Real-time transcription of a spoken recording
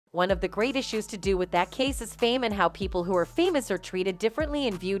One of the great issues to do with that case is fame and how people who are famous are treated differently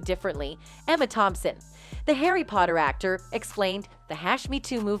and viewed differently. Emma Thompson, the Harry Potter actor, explained, "The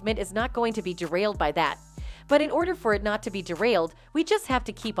 #MeToo movement is not going to be derailed by that. But in order for it not to be derailed, we just have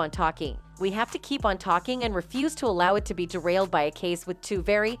to keep on talking. We have to keep on talking and refuse to allow it to be derailed by a case with two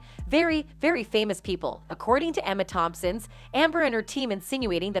very, very famous people." According to Emma Thompson's, Amber and her team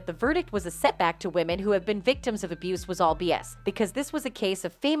insinuating that the verdict was a setback to women who have been victims of abuse was all BS, because this was a case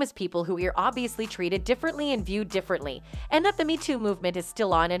of famous people who are obviously treated differently and viewed differently, and that the MeToo movement is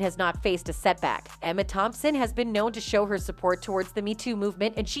still on and has not faced a setback. Emma Thompson has been known to show her support towards the MeToo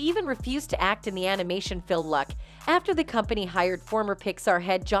movement, and she even refused to act in the animation film Luck after the company hired former Pixar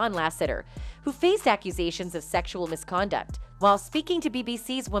head John Lasseter, who faced accusations of sexual misconduct. While speaking to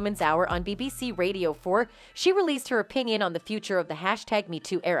BBC's Women's Hour on BBC Radio 4, she released her opinion on the future of the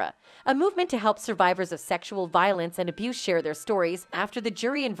 #MeToo era, a movement to help survivors of sexual violence and abuse share their stories after the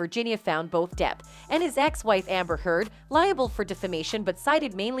jury in Virginia found both Depp and his ex-wife Amber Heard liable for defamation but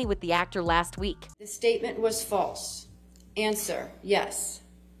sided mainly with the actor last week. The statement was false. Answer: yes.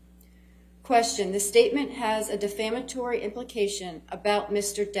 Question: the statement has a defamatory implication about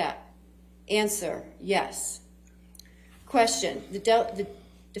Mr. Depp. Answer: yes. Question: the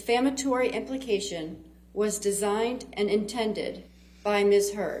defamatory implication was designed and intended by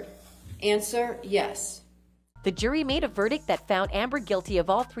Ms. Heard. Answer: yes. The jury made a verdict that found Amber guilty of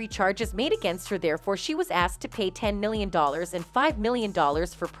all 3 charges made against her, therefore she was asked to pay $10 million and $5 million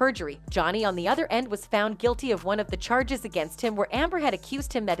for perjury. Johnny, on the other end, was found guilty of one of the charges against him, where Amber had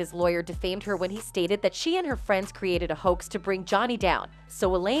accused him that his lawyer defamed her when he stated that she and her friends created a hoax to bring Johnny down.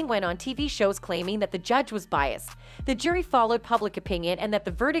 So Elaine went on TV shows claiming that the judge was biased. The jury followed public opinion and that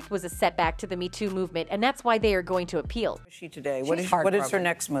the verdict was a setback to the MeToo movement, and that's why they are going to appeal. She today. What is her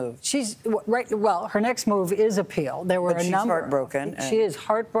next move? She's right. Well, her next move is appeal. There were a number. She's heartbroken. She is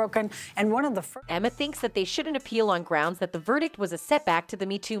heartbroken, and one of the first. Emma thinks that they shouldn't appeal on grounds that the verdict was a setback to the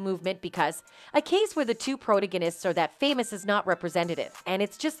MeToo movement because a case where the 2 protagonists are that famous is not representative. And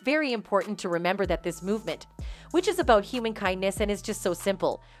it's just very important to remember that this movement, which is about human kindness and is just so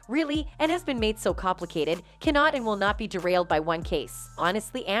simple, really, and has been made so complicated, cannot and will not be derailed by one case.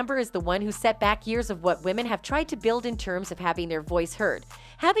 Honestly, Amber is the one who set back years of what women have tried to build in terms of having their voice heard,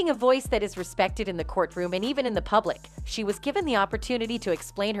 having a voice that is respected in the courtroom and even in the public. She was given the opportunity to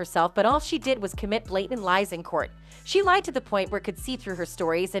explain herself, but all she did was commit blatant lies in court. She lied to the point where it could see through her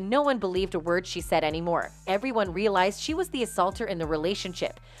stories and no one believed a word she said anymore. Everyone realized she was the assaulter in the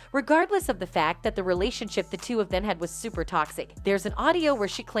relationship, regardless of the fact that the relationship the 2 of them had was super toxic. There's an audio where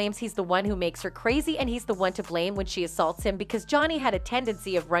she claims he's the one who makes her crazy and he's the one to blame when she assaults him because Johnny had a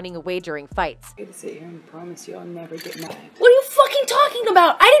tendency of running away during fights. I sit here and promise you I'll never get mad. What are you fucking talking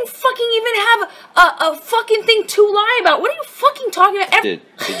about? I didn't fucking even have a fucking thing to lie about. What are you fucking talking about? Did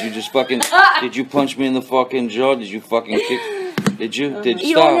you just fucking, did you punch me in the fucking jaw? Did you fucking kick, did you? Did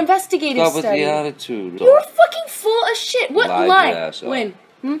You stop, don't investigate stop with study. the attitude. You're fucking full of shit. What lie? When?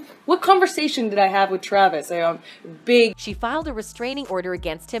 What conversation did I have with Travis? Big. She filed a restraining order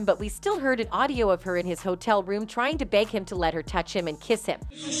against him, but we still heard an audio of her in his hotel room trying to beg him to let her touch him and kiss him.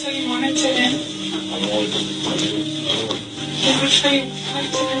 Is this how you wanted to end? Is this how you wanted to end?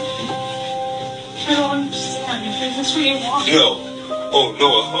 I don't understand. Is this what you want? No. Oh,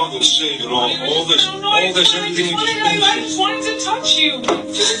 no, a hug and saying and all this, everything you just been I just wanted to touch you.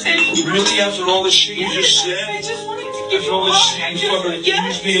 Just say. Really, after all this shit you just said? I just wanted to give After you all a this hug. shit you fucking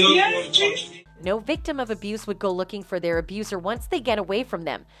used me up, you want to touch me? No victim of abuse would go looking for their abuser once they get away from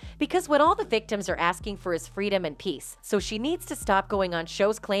them, because what all the victims are asking for is freedom and peace. So she needs to stop going on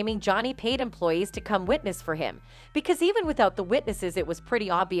shows claiming Johnny paid employees to come witness for him, because even without the witnesses it was pretty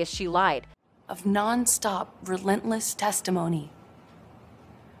obvious she lied. Of non-stop, relentless testimony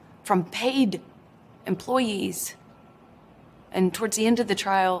from paid employees, and towards the end of the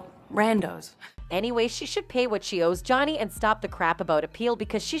trial, randos. Anyway, she should pay what she owes Johnny and stop the crap about appeal,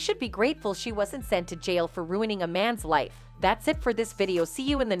 because she should be grateful she wasn't sent to jail for ruining a man's life. That's it for this video. See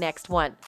you in the next one.